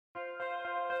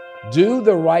Do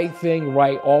the right thing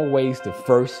right always the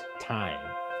first time.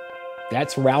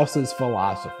 That's Rouse's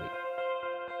philosophy.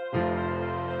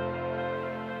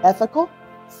 Ethical,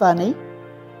 funny,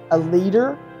 a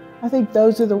leader. I think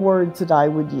those are the words that I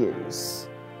would use,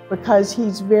 because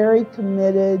he's very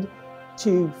committed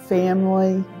to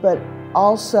family, but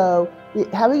also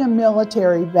having a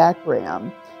military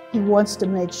background. He wants to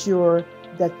make sure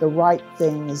that the right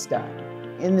thing is done.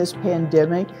 In this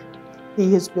pandemic,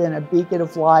 he has been a beacon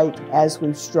of light as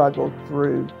we've struggled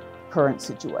through the current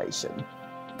situation.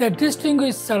 The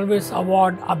Distinguished Service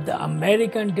Award of the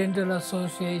American Dental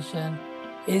Association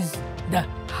is the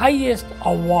highest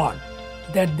award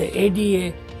that the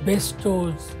ADA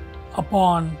bestows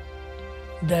upon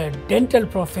the dental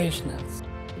professionals.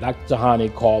 Dr.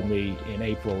 Jahani called me in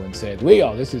April and said,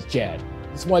 "Leo, this is Chad.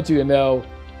 Just want you to know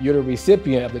you're the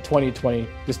recipient of the 2020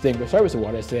 Distinguished Service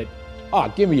Award." I said,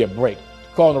 give me a break.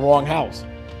 Calling the wrong house.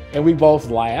 And we both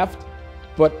laughed.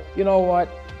 But you know what?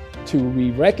 To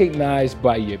be recognized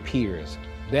by your peers,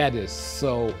 that is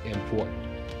so important.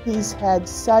 He's had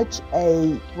such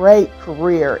a great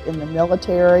career in the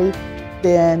military,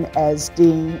 then as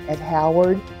dean at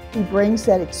Howard. He brings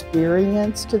that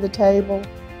experience to the table,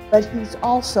 but he's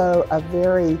also a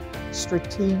very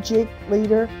strategic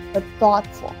leader, but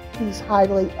thoughtful. He's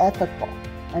highly ethical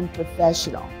and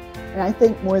professional. And I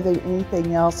think more than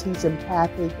anything else, he's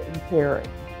empathic and caring.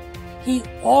 He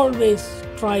always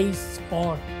strives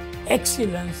for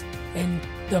excellence in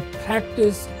the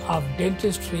practice of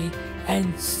dentistry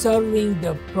and serving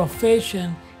the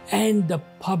profession and the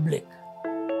public.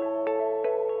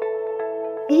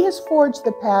 He has forged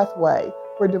the pathway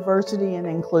for diversity and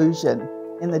inclusion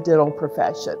in the dental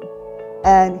profession.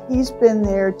 And he's been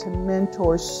there to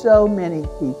mentor so many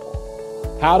people.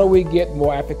 How do we get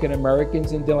more African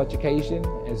Americans in dental education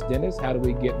as dentists? How do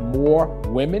we get more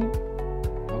women,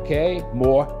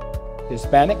 more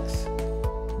Hispanics,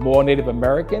 more Native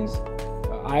Americans?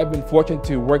 I've been fortunate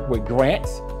to work with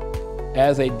grants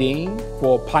as a dean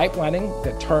for pipelining.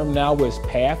 The term now is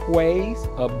pathways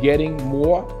of getting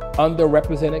more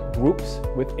underrepresented groups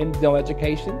within dental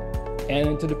education and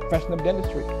into the profession of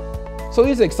dentistry. So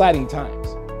these are exciting times,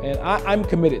 and I'm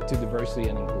committed to diversity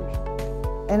and inclusion.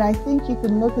 And I think you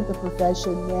can look at the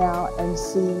profession now and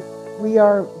see we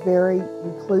are very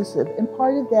inclusive. And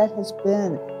part of that has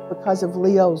been because of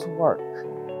Leo's work.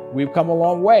 We've come a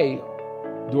long way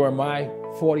during my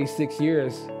 46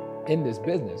 years in this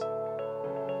business.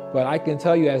 But I can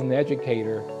tell you as an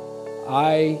educator,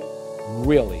 I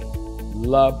really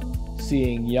love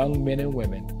seeing young men and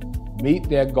women meet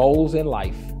their goals in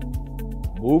life,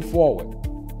 move forward,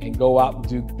 and go out and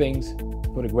do things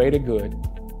for the greater good,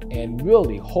 and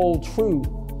really hold true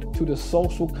to the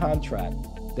social contract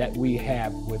that we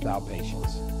have with our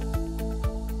patients.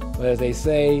 But as they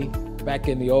say, back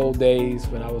in the old days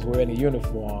when I was wearing a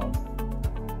uniform,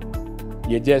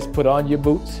 you just put on your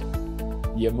boots,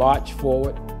 you march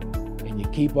forward, and you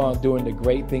keep on doing the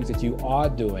great things that you are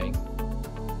doing.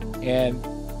 And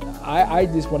I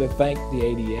just want to thank the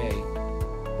ADA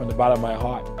from the bottom of my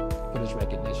heart for this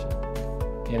recognition.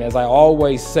 And as I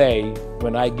always say,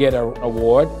 when I get an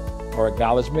award or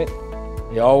acknowledgement,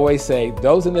 they always say,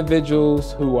 those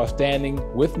individuals who are standing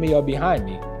with me or behind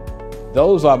me,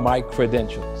 those are my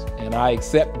credentials. And I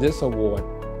accept this award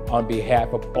on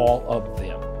behalf of all of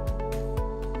them.